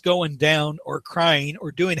stuff's going down or crying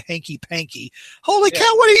or doing hanky-panky. Holy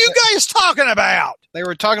cow, what are you guys talking about? They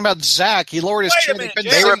were talking about Zach. He lowered his chair.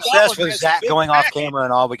 They were obsessed with Zach going off camera,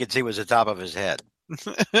 and all we could see was the top of his head.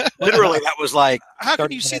 Literally, that was like... How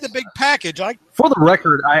can you see the big package? For the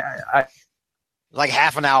record, I like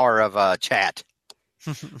half an hour of chat.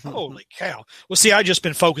 Holy cow. Well, see, I just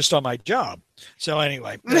been focused on my job. So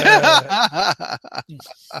anyway.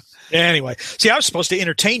 Anyway. See, I was supposed to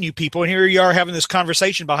entertain you people, and here you are having this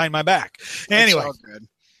conversation behind my back. Anyway. Good.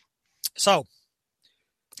 So.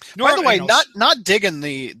 By the way, not digging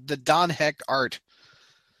the Don Heck art.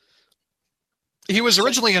 He was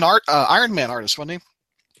originally an Iron Man artist, wasn't he?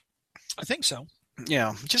 I think so.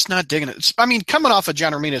 Yeah, just not digging it. I mean, coming off of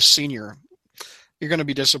John Romita Sr., you're going to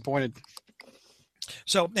be disappointed.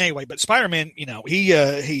 So anyway, but Spider-Man, he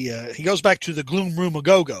goes back to the Gloom Room a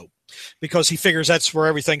Go-Go because he figures that's where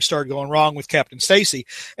everything started going wrong with Captain Stacy,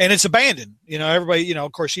 and it's abandoned. Everybody,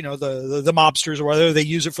 of course, the mobsters or whatever, they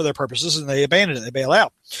use it for their purposes and they abandon it, they bail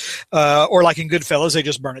out, or like in Goodfellas, they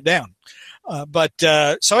just burn it down.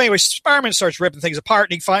 So anyway, Spider-Man starts ripping things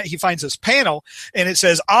apart, and he finds this panel, and it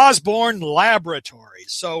says Osborn Laboratories.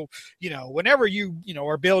 So, whenever you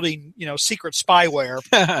are building, secret spyware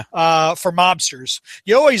for mobsters,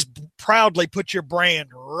 you always proudly put your brand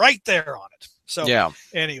right there on it. So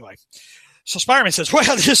anyway, so Spider-Man says,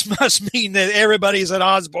 well, this must mean that everybody's at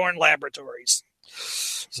Osborn Laboratories.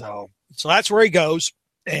 So that's where he goes.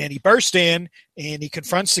 And he bursts in, and he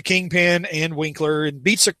confronts the Kingpin and Winkler and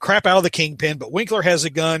beats the crap out of the Kingpin, but Winkler has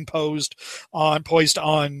a gun poised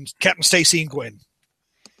on Captain Stacy and Gwen.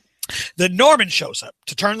 Then Norman shows up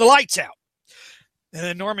to turn the lights out. And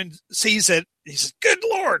then Norman sees it. He says, good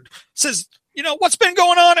Lord. Says, what's been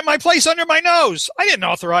going on at my place under my nose? I didn't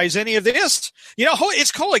authorize any of this.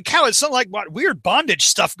 It's holy cow. It's something like what weird bondage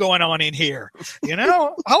stuff going on in here.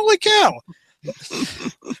 Holy cow.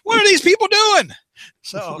 What are these people doing?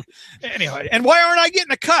 So anyway, and why aren't I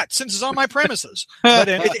getting a cut since it's on my premises? But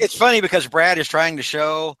it's funny because Brad is trying to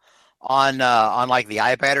show on like the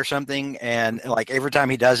iPad or something, and like every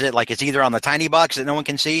time he does it, like it's either on the tiny box that no one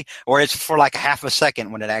can see, or it's for like a half a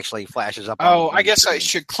second when it actually flashes up. I guess I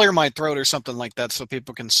should clear my throat or something like that so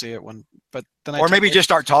people can see it or maybe just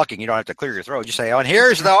start talking. You don't have to clear your throat. Just say, "Oh, and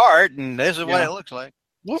here's the art, and this is what it looks like."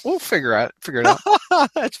 We'll figure it out.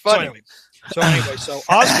 That's funny. So anyway,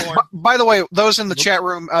 Osborn. By the way, those in the chat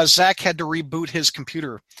room, Zach had to reboot his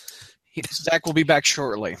computer. Zach will be back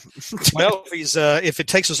shortly. Well, if it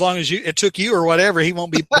takes as long as it took you or whatever, he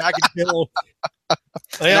won't be back until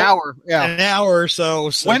an hour. Yeah, an hour or so.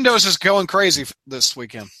 Windows is going crazy this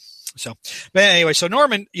weekend. But anyway, so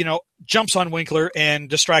Norman, jumps on Winkler and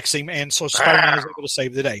distracts him, and so Spider-Man is able to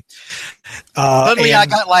save the day. Suddenly, I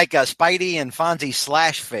got like a Spidey and Fonzie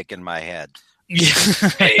slash fic in my head.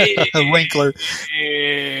 Winkler.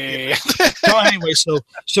 So anyway,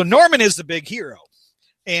 so Norman is the big hero,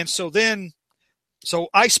 and so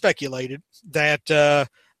I speculated that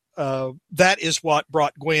that is what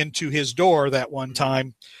brought Gwen to his door that one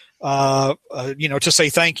time to say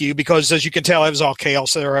thank you, because as you can tell, it was all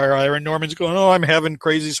chaos there. And Norman's going, "Oh, I'm having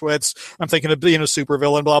crazy sweats. I'm thinking of being a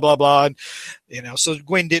supervillain, blah, blah, blah." And, so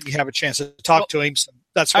Gwen didn't have a chance to talk to him. So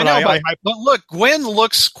that's what but look, Gwen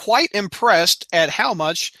looks quite impressed at how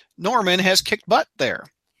much Norman has kicked butt there.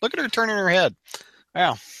 Look at her turning her head.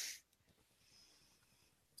 Wow.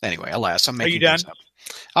 Anyway, alas, I'm making. Are you done? Up.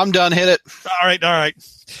 I'm done. Hit it. All right.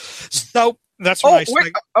 So that's what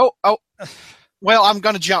Well, I'm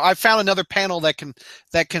going to jump. I found another panel that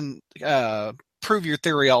can prove your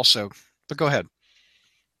theory also. But go ahead.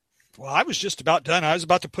 Well, I was just about done. I was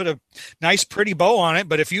about to put a nice, pretty bow on it.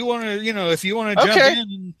 But if you want to, jump in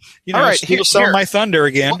and all right, steal some of my thunder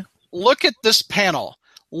again. Look at this panel.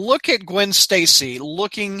 Look at Gwen Stacy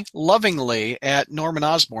looking lovingly at Norman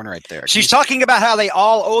Osborn right there. She's talking about how they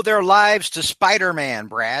all owe their lives to Spider-Man,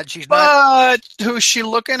 Brad. She's not. But who's she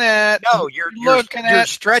looking at? No, you're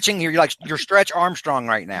stretching here. You're Stretch Armstrong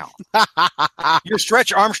right now. You're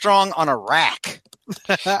Stretch Armstrong on a rack.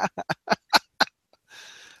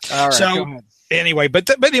 All right. So anyway, but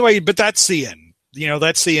that's the end.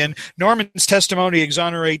 That's the end. Norman's testimony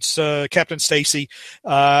exonerates Captain Stacy,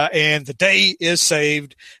 and the day is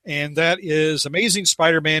saved, and that is Amazing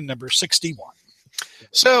Spider-Man number 61.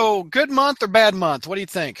 So, good month or bad month? What do you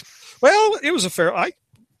think? Well, it was a fair.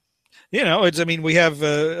 We have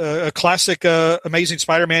a classic Amazing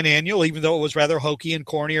Spider-Man annual, even though it was rather hokey and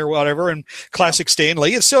corny or whatever, and classic Stan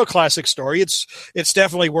Lee. It's still a classic story. It's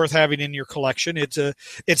definitely worth having in your collection. It's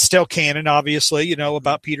still canon, obviously,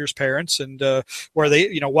 about Peter's parents and where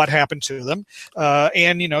they, what happened to them.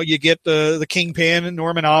 And you get the Kingpin and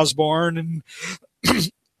Norman Osborn, and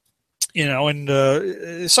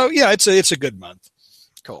so yeah, it's a good month.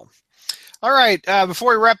 Cool. All right.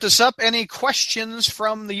 Before we wrap this up, any questions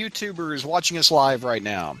from the YouTubers watching us live right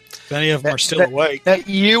now? If any of them are still awake. That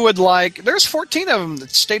you would like. There's 14 of them that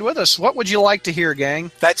stayed with us. What would you like to hear, gang?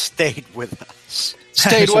 That stayed with us.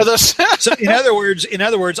 Stayed with us. So in other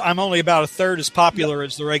words, I'm only about a third as popular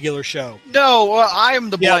as the regular show. No, I'm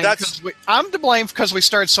to blame. Yeah, I'm to blame because we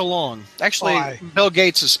started so long. Actually, Why? Bill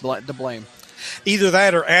Gates is to blame. Either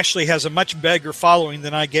that or Ashley has a much bigger following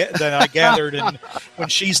than I gathered, and when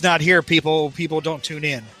she's not here, people don't tune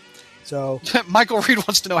in. So Michael Reed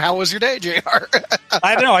wants to know, how was your day, JR?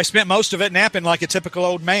 I don't know. I spent most of it napping like a typical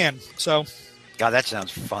old man. So God, that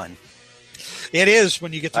sounds fun. It is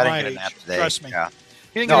when you get to my age. Trust me. Yeah.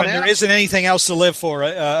 No, there isn't anything else to live for.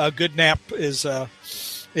 A good nap is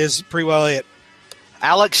pretty well it.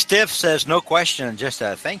 Alex Stiff says, "No question, just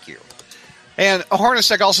a thank you." And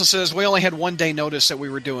Hornacek also says we only had 1 day notice that we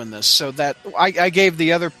were doing this, so that I gave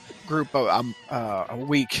the other group a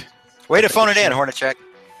week. Way to phone it in, Hornacek.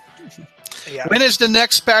 Yeah. When is the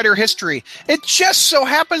next Spider history? It just so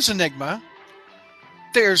happens, Enigma,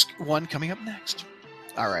 there's one coming up next.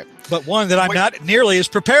 All right. But one that I'm not nearly as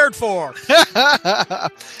prepared for.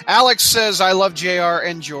 Alex says, I love JR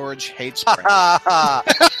and George hates Brad.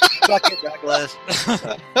 Fuck it, Douglas.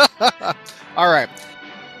 All right.